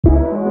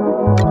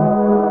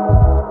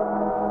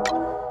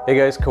Hey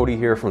guys, Cody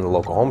here from the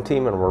local home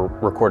team, and we're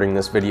recording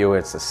this video.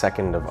 It's the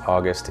 2nd of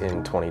August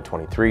in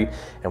 2023,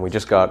 and we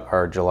just got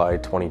our July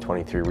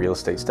 2023 real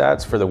estate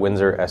stats for the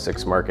Windsor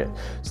Essex market.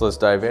 So let's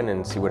dive in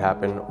and see what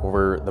happened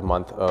over the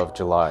month of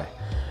July.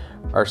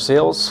 Our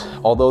sales,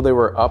 although they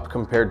were up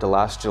compared to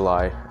last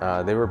July,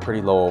 they were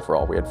pretty low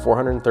overall. We had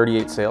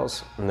 438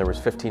 sales and there was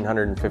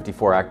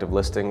 1,554 active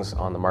listings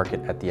on the market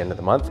at the end of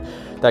the month.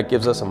 That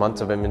gives us a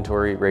months of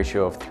inventory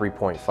ratio of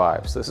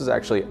 3.5. So this is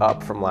actually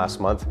up from last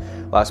month.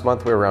 Last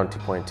month we were around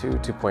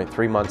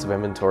 2.3 months of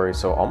inventory,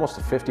 so almost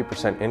a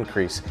 50%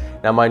 increase.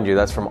 Now mind you,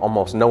 that's from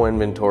almost no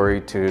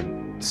inventory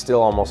to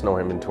still almost no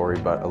inventory,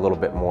 but a little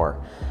bit more.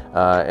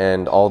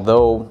 And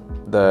although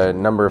the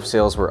number of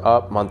sales were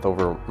up month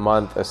over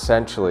month,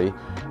 essentially,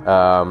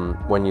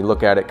 when you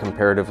look at it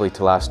comparatively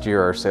to last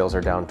year, our sales are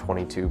down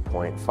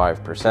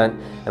 22.5%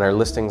 and our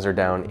listings are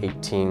down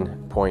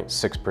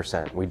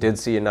 18.6%. We did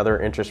see another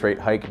interest rate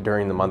hike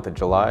during the month of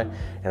July,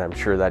 and I'm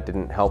sure that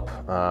didn't help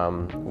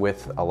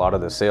with a lot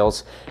of the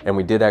sales. And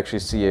we did actually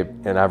see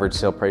an average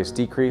sale price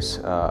decrease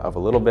of a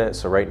little bit.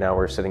 So right now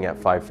we're sitting at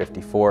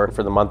 $554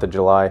 for the month of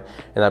July,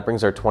 and that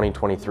brings our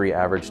 2023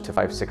 average to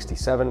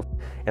 $567.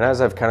 And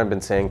as I've kind of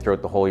been saying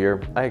throughout the whole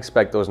year, I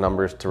expect those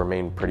numbers to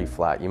remain pretty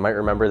flat. You might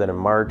remember that in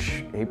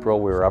March, April,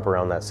 we were up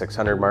around that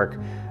 600 mark,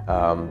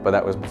 but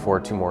that was before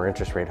 2 more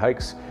interest rate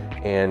hikes.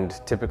 And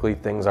typically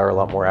things are a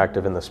lot more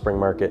active in the spring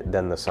market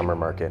than the summer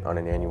market on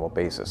an annual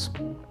basis.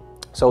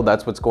 So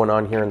that's what's going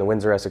on here in the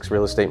Windsor Essex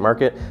real estate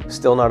market.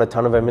 Still not a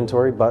ton of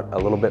inventory, but a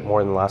little bit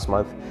more than last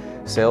month.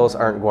 Sales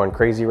aren't going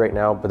crazy right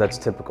now, but that's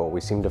typical. We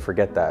seem to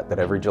forget that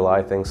every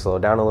July things slow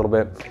down a little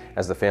bit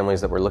as the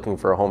families that were looking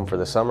for a home for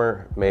the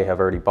summer may have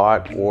already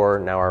bought or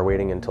now are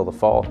waiting until the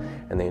fall,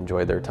 and they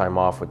enjoy their time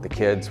off with the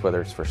kids, whether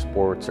it's for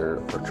sports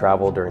or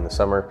travel during the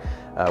summer.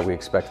 We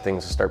expect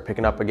things to start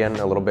picking up again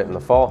a little bit in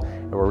the fall,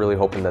 and we're really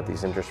hoping that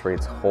these interest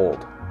rates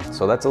hold.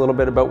 So that's a little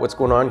bit about what's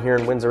going on here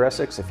in Windsor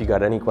Essex. If you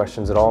got any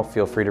questions at all,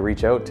 feel free to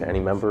reach out to any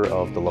member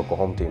of the local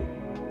home team.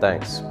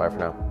 Thanks. Bye for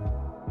now.